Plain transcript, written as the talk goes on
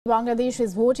Bangladesh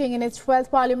is voting in its 12th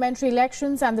parliamentary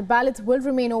elections and the ballots will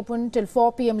remain open till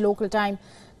 4 p.m. local time.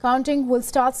 Counting will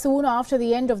start soon after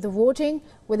the end of the voting,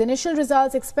 with initial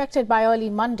results expected by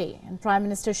early Monday. And Prime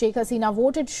Minister Sheikh Hasina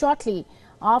voted shortly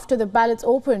after the ballots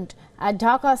opened at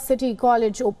Dhaka City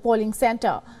College polling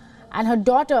centre. And her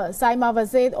daughter, Saima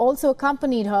Wazid, also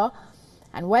accompanied her.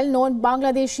 And well-known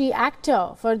Bangladeshi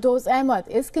actor Firdoz Ahmed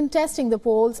is contesting the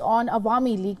polls on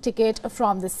Awami League ticket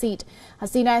from the seat.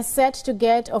 Hasina is set to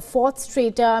get a fourth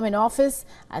straight term in office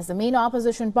as the main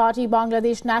opposition party,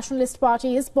 Bangladesh Nationalist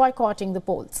Party, is boycotting the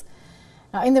polls.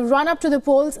 Now, in the run-up to the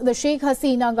polls, the Sheikh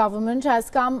Hasina government has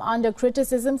come under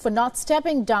criticism for not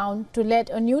stepping down to let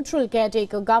a neutral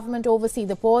caretaker government oversee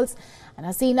the polls. And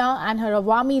Hasina and her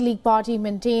Awami League party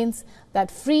maintains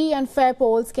that free and fair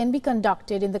polls can be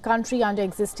conducted in the country under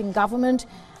existing government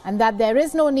and that there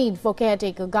is no need for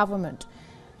caretaker government.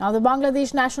 Now, the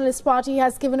Bangladesh Nationalist Party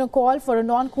has given a call for a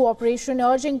non-cooperation,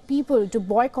 urging people to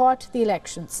boycott the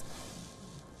elections.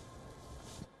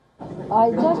 I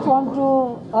just want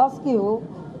to ask you,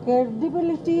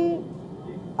 credibility,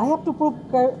 I have to prove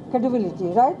credibility,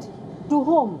 right? To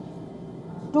whom?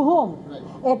 To whom?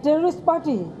 A terrorist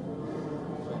party?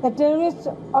 A terrorist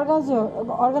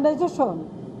organization?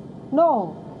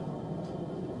 No.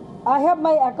 I have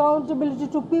my accountability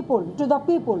to people, to the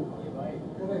people.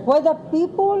 Whether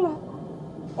people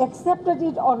accepted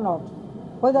it or not,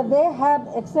 whether they have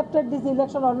accepted this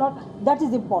election or not, that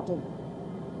is important.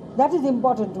 That is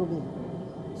important to me.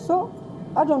 So,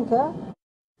 I don't care.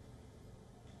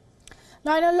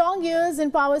 Now, in her long years in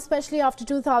power, especially after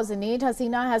 2008,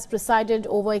 Hasina has presided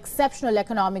over exceptional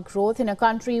economic growth in a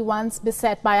country once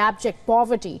beset by abject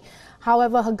poverty.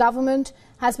 However, her government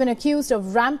has been accused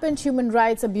of rampant human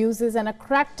rights abuses and a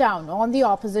crackdown on the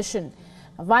opposition.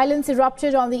 Violence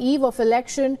erupted on the eve of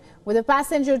election, with a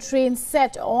passenger train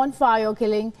set on fire,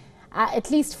 killing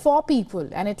at least 4 people,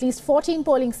 and at least 14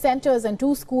 polling centres and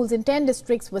 2 schools in 10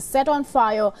 districts were set on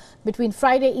fire between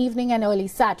Friday evening and early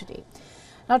Saturday.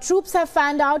 Now, troops have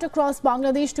fanned out across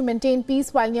Bangladesh to maintain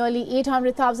peace, while nearly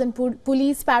 800,000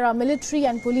 police, paramilitary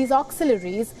and police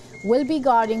auxiliaries will be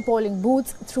guarding polling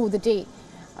booths through the day.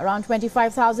 Around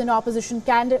 25,000 opposition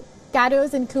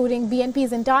cadres, including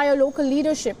BNP's entire local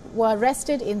leadership, were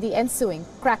arrested in the ensuing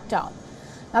crackdown.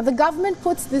 Now, the government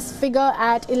puts this figure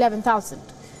at 11,000.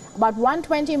 About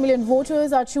 120 million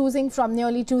voters are choosing from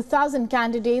nearly 2,000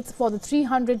 candidates for the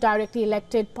 300 directly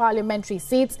elected parliamentary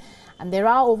seats, and there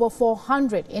are over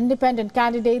 400 independent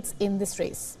candidates in this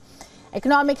race.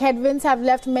 Economic headwinds have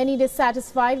left many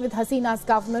dissatisfied with Hasina's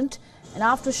government, and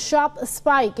after a sharp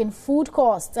spike in food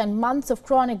costs and months of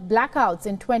chronic blackouts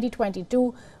in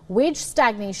 2022, wage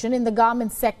stagnation in the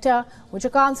garment sector, which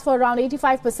accounts for around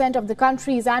 85% of the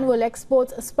country's annual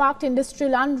exports, sparked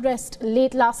industrial unrest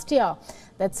late last year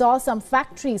that saw some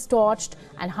factories torched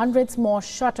and hundreds more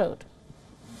shuttered.